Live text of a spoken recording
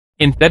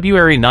In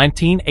February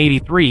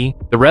 1983,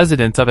 the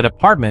residents of an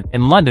apartment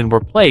in London were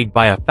plagued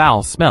by a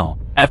foul smell.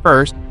 At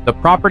first, the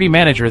property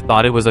manager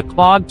thought it was a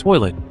clogged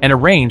toilet and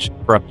arranged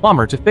for a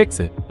plumber to fix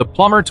it. The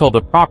plumber told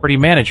the property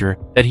manager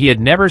that he had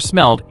never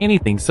smelled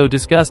anything so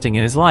disgusting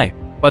in his life,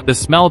 but the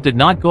smell did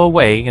not go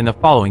away in the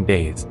following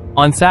days.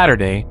 On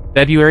Saturday,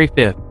 February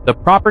 5th, the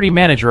property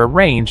manager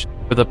arranged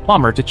for the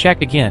plumber to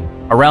check again.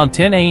 Around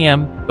 10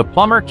 a.m., the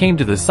plumber came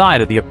to the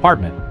side of the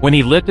apartment. When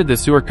he lifted the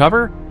sewer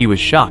cover, he was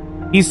shocked.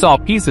 He saw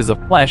pieces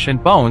of flesh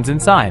and bones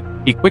inside.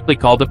 He quickly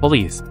called the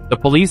police. The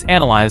police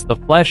analyzed the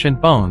flesh and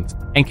bones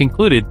and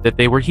concluded that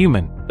they were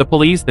human. The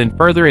police then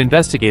further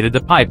investigated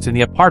the pipes in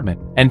the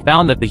apartment and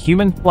found that the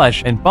human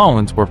flesh and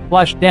bones were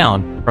flushed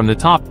down from the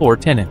top floor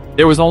tenant.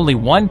 There was only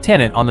one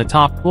tenant on the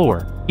top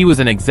floor. He was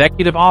an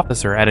executive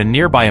officer at a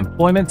nearby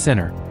employment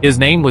center. His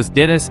name was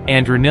Dennis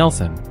Andrew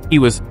Nilsen. He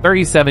was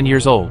 37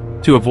 years old.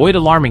 To avoid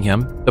alarming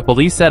him, the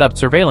police set up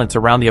surveillance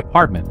around the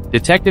apartment.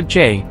 Detective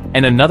Jay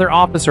and another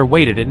officer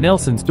waited at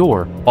Nilsen's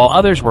door, while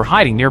others were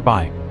hiding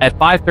nearby. At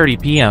 5:30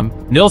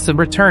 p.m., Nilsen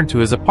returned to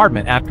his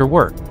apartment after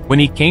work. When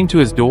he came to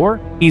his door,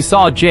 he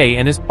saw Jay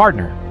and his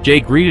partner.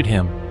 Jay greeted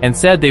him and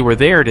said they were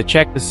there to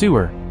check the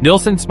sewer.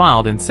 Nilsen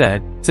smiled and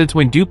said, "Since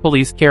when do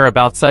police care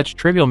about such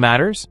trivial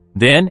matters?"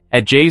 Then,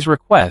 at Jay's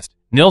request,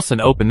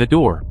 Nilsen opened the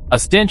door. A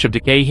stench of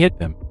decay hit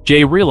them.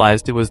 Jay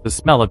realized it was the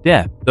smell of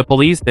death. The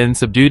police then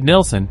subdued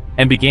Nilsen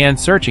and began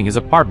searching his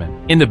apartment.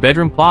 In the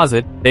bedroom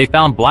closet, they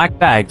found black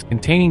bags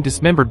containing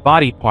dismembered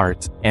body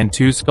parts and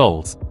 2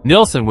 skulls.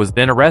 Nilsen was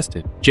then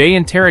arrested. Jay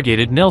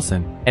interrogated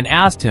Nilsen and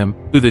asked him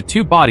who the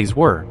 2 bodies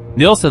were.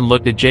 Nilsen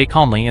looked at Jay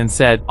calmly and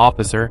said,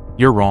 "Officer,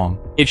 you're wrong.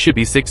 It should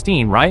be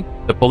 16, right?"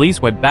 The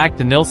police went back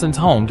to Nilsen's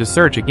home to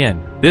search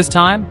again. This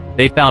time,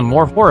 they found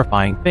more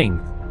horrifying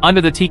things. Under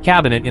the tea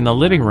cabinet in the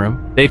living room,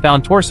 they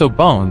found torso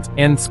bones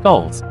and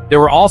skulls. There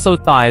were also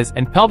thighs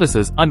and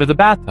pelvises under the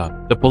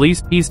bathtub. The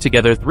police pieced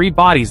together 3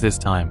 bodies this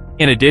time.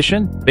 In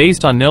addition,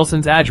 based on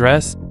Nilsen's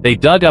address, they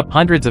dug up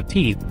hundreds of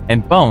teeth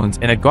and bones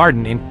in a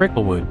garden in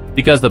Cricklewood.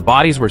 Because the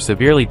bodies were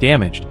severely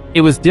damaged,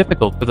 it was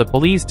difficult for the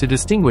police to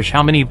distinguish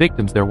how many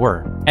victims there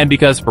were. And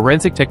because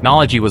forensic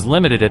technology was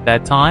limited at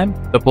that time,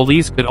 the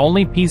police could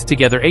only piece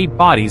together 8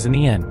 bodies in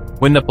the end.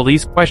 When the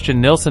police questioned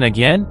Nilsen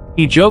again,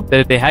 he joked that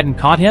if they hadn't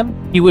caught him,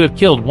 he would have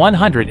killed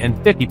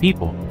 150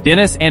 people.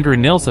 Dennis Andrew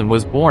Nilsen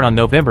was born on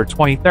November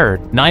 23,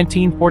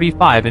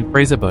 1945 in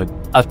Fraserburgh,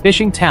 a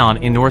fishing town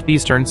in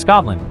northeastern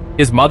Scotland.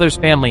 His mother's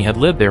family had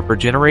lived there for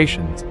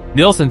generations.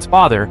 Nilsen's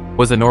father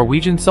was a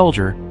Norwegian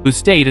soldier who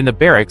stayed in the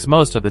barracks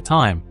most of the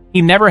time.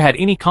 He never had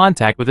any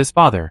contact with his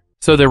father,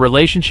 so their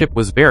relationship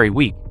was very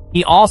weak.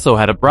 He also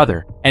had a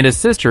brother and a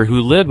sister who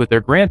lived with their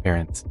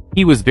grandparents.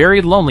 He was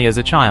very lonely as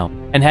a child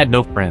and had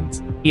no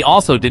friends. He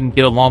also didn't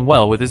get along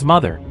well with his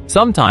mother.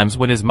 Sometimes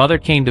when his mother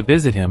came to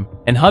visit him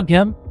and hug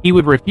him, he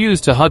would refuse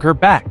to hug her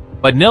back.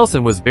 But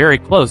Nilsen was very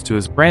close to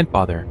his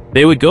grandfather.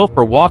 They would go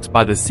for walks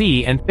by the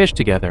sea and fish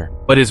together,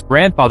 but his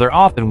grandfather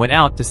often went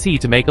out to sea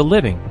to make a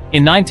living.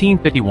 In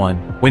 1951,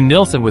 when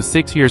Nilsen was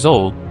 6 years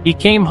old, he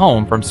came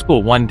home from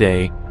school one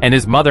day, and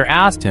his mother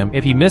asked him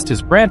if he missed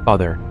his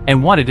grandfather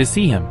and wanted to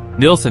see him.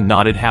 Nilsen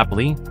nodded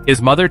happily.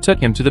 His mother took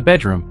him to the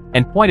bedroom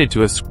and pointed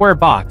to a square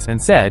box and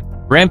said,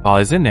 "Grandpa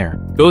is in there.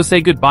 Go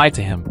say goodbye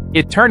to him."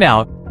 It turned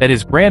out that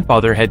his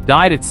grandfather had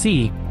died at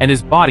sea and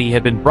his body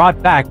had been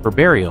brought back for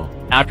burial.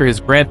 After his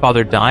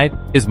grandfather died,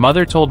 his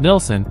mother told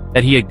Nilsen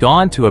that he had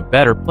gone to a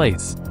better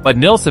place. But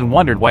Nilsen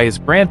wondered why his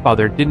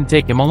grandfather didn't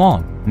take him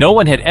along. No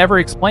one had ever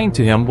explained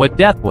to him what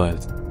death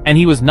was, and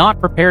he was not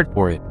prepared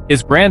for it.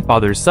 His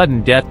grandfather's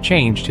sudden death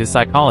changed his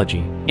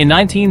psychology. In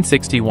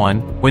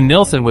 1961, when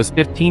Nilsen was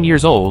 15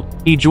 years old,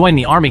 he joined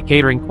the Army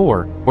Catering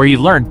Corps, where he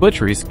learned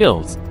butchery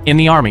skills. In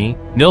the Army,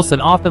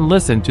 Nilsen often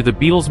listened to the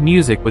Beatles'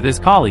 music with his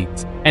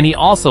colleagues, and he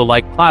also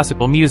liked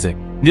classical music.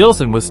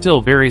 Nilsen was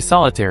still very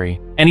solitary,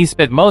 and he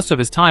spent most of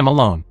his time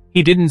alone.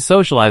 He didn't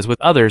socialize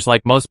with others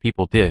like most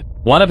people did.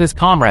 One of his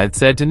comrades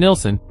said to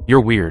Nilsen,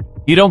 "You're weird.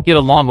 You don't get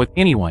along with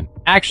anyone."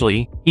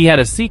 Actually, he had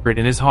a secret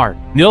in his heart.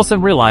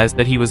 Nilsen realized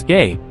that he was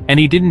gay, and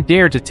he didn't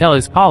dare to tell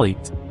his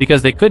colleagues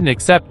because they couldn't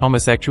accept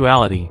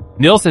homosexuality.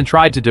 Nilsen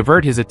tried to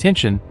divert his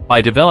attention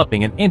by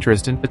developing an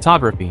interest in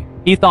photography.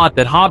 He thought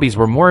that hobbies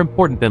were more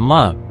important than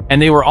love,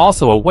 and they were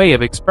also a way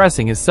of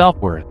expressing his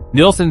self-worth.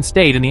 Nilsen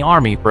stayed in the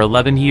army for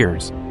 11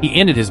 years. He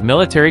ended his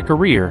military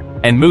career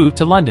and moved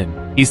to London.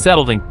 He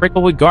settled in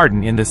Cricklewood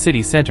Garden in the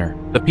city center.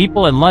 The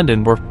people in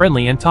London were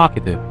friendly and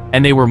talkative,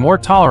 and they were more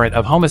tolerant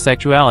of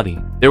homosexuality.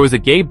 There was a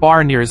gay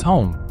bar near his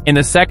home. In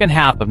the second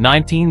half of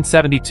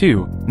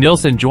 1972,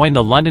 Nilsen joined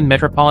the London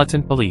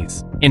Metropolitan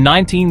Police. In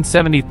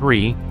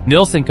 1973,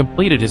 Nilsen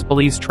completed his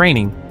police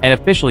training and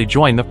officially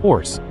joined the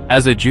force.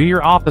 As a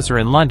junior officer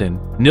in London,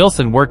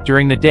 Nilsen worked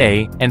during the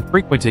day and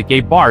frequented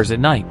gay bars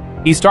at night.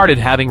 he started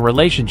having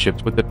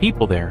relationships with the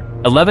people there.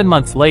 11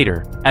 months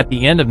later, at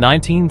the end of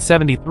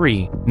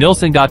 1973,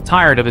 Nilsen got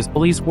tired of his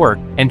police work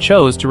and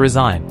chose to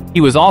resign.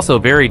 He was also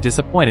very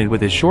disappointed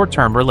with his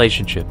short-term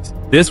relationships.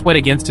 This went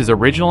against his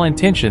original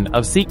intention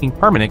of seeking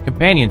permanent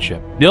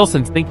companionship.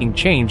 Nilsen's thinking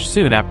changed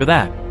soon after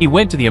that. He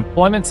went to the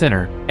employment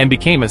center and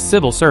became a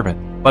civil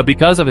servant. But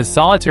because of his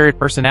solitary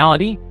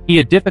personality, he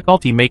had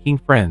difficulty making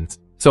friends.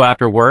 So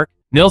after work,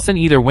 Nilsen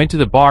either went to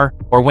the bar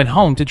or went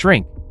home to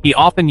drink. He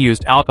often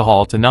used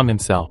alcohol to numb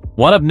himself.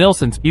 One of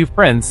Nilsen's few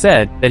friends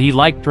said that he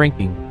liked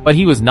drinking, but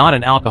he was not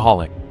an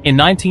alcoholic. In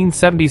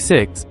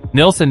 1976,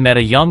 Nilsen met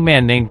a young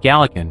man named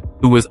Gallican,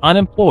 who was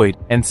unemployed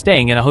and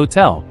staying in a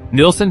hotel.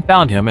 Nilsen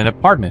found him an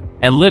apartment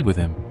and lived with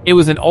him. It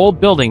was an old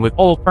building with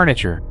old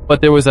furniture,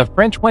 but there was a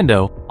French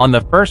window on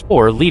the first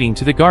floor leading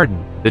to the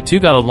garden. The two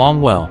got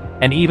along well,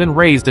 and even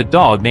raised a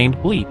dog named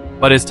Bleep.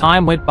 But as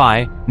time went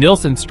by,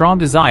 Nilsen's strong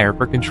desire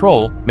for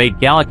control made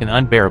Gallican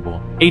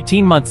unbearable.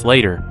 18 months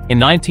later, in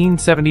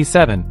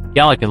 1977,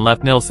 Gallican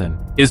left Nilsen.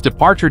 His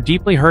departure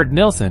deeply hurt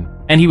Nilsen,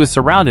 and he was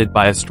surrounded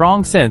by a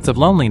strong sense of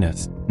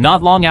loneliness.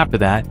 Not long after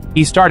that,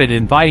 he started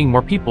inviting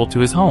more people to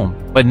his home,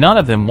 but none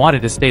of them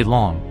wanted to stay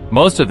long.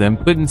 Most of them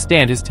couldn't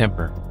stand his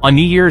temper. On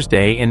New Year's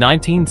Day in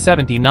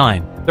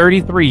 1979,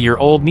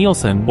 33-year-old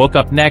Nilsen woke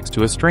up next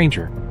to a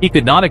stranger. He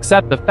could not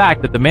accept the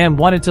fact that the man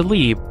wanted to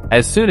leave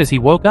as soon as he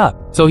woke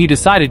up, so he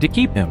decided to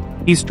keep him.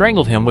 He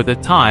strangled him with a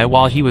tie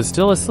while he was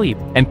still asleep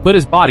and put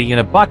his body in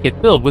a bucket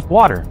filled with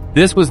water.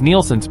 This was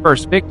Nilsen's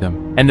first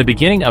victim and the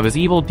beginning of his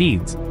evil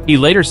deeds. He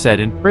later said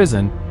in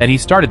prison that he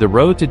started the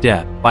road to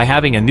death by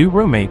having a new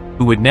roommate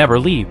who would never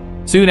leave.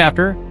 Soon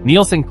after,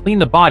 Nilsen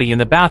cleaned the body in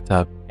the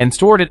bathtub and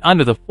stored it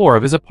under the floor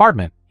of his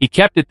apartment. He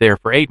kept it there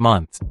for 8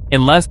 months.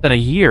 In less than a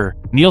year,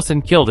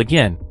 Nilsen killed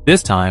again.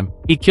 This time,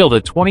 he killed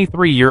a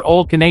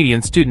 23-year-old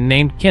Canadian student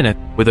named Kenneth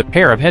with a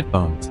pair of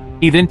headphones.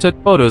 He then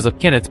took photos of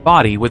Kenneth's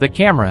body with a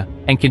camera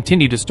and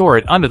continued to store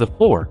it under the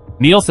floor.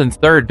 Nilsen's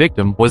third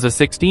victim was a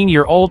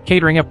 16-year-old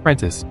catering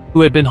apprentice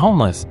who had been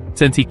homeless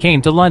since he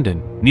came to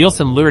London.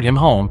 Nilsen lured him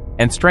home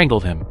and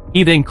strangled him.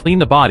 He then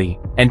cleaned the body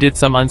and did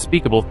some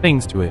unspeakable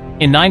things to it.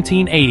 In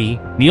 1980,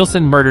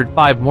 Nilsen murdered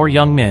 5 more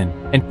young men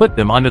and put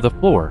them under the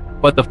floor,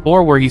 but the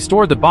floor where he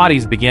stored the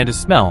bodies began to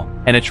smell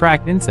and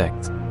attract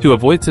insects. To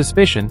avoid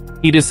suspicion,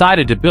 he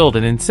decided to build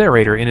an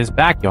incinerator in his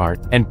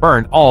backyard and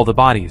burned all the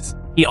bodies.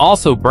 He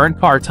also burned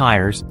car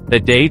tires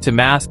that day to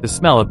mask the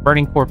smell of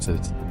burning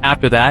corpses.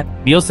 After that,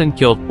 Nilsen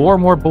killed 4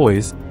 more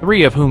boys,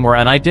 3 of whom were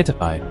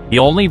unidentified. The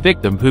only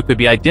victim who could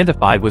be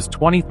identified was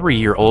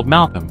 23-year-old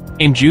Malcolm.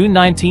 In June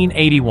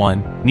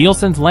 1981,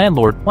 Nilsen's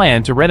landlord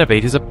planned to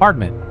renovate his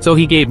apartment, so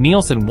he gave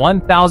Nilsen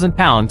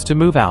 £1,000 to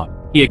move out.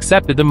 He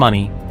accepted the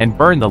money and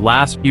burned the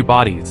last few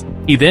bodies.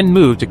 He then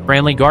moved to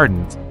Cranley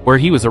Gardens, where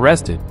he was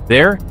arrested.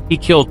 There, he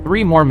killed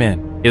 3 more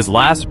men. His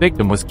last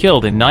victim was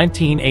killed in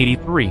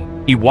 1983.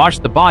 He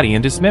washed the body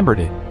and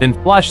dismembered it, then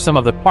flushed some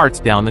of the parts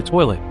down the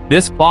toilet.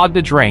 This clogged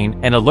the drain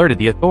and alerted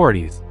the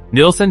authorities.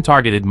 Nilsen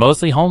targeted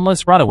mostly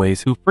homeless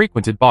runaways who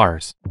frequented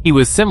bars. He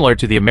was similar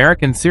to the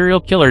American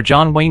serial killer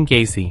John Wayne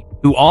Gacy,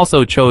 who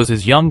also chose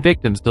his young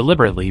victims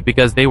deliberately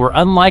because they were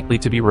unlikely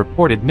to be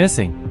reported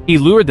missing. He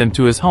lured them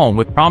to his home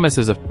with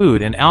promises of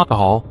food and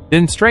alcohol,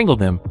 then strangled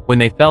them when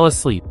they fell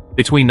asleep.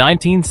 Between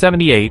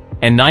 1978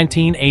 and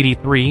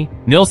 1983,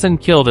 Nilsen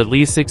killed at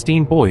least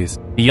 16 boys,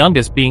 the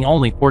youngest being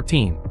only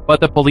 14. But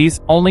the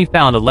police only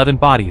found 11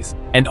 bodies,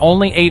 and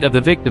only 8 of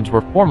the victims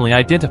were formally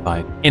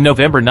identified. In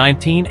November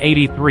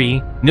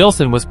 1983,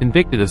 Nilsen was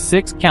convicted of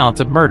 6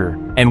 counts of murder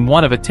and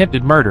 1 of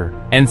attempted murder,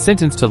 and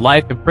sentenced to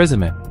life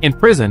imprisonment. In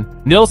prison,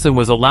 Nilsen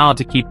was allowed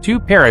to keep 2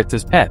 parrots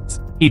as pets.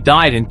 He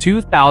died in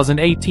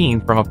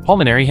 2018 from a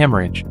pulmonary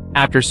hemorrhage,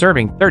 after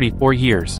serving 34 years.